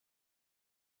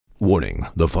Warning,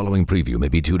 the following preview may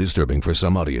be too disturbing for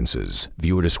some audiences.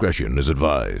 Viewer discretion is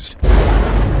advised.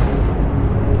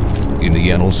 In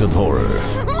the annals of horror,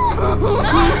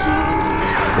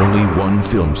 only one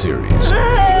film series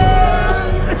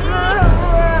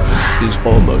is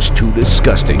almost too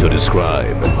disgusting to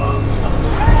describe.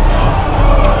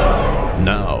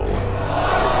 Now,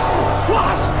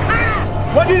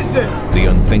 what is this? The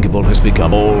unthinkable has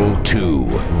become all too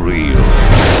real.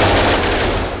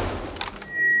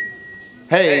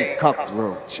 Hey,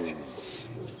 cockroaches.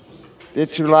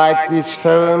 Did you like these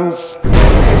films? You're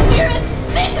a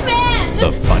sick man!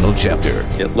 The final chapter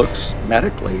It looks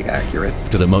medically accurate.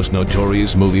 to the most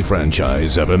notorious movie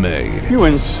franchise ever made. You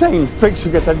insane freaks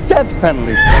who get the death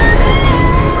penalty.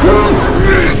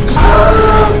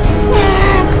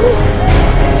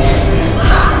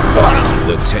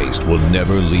 The taste will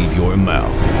never leave your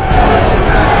mouth.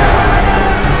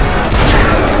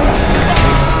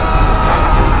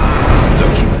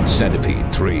 The Human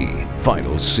Centipede 3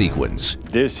 final sequence.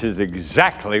 This is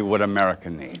exactly what America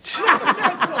needs.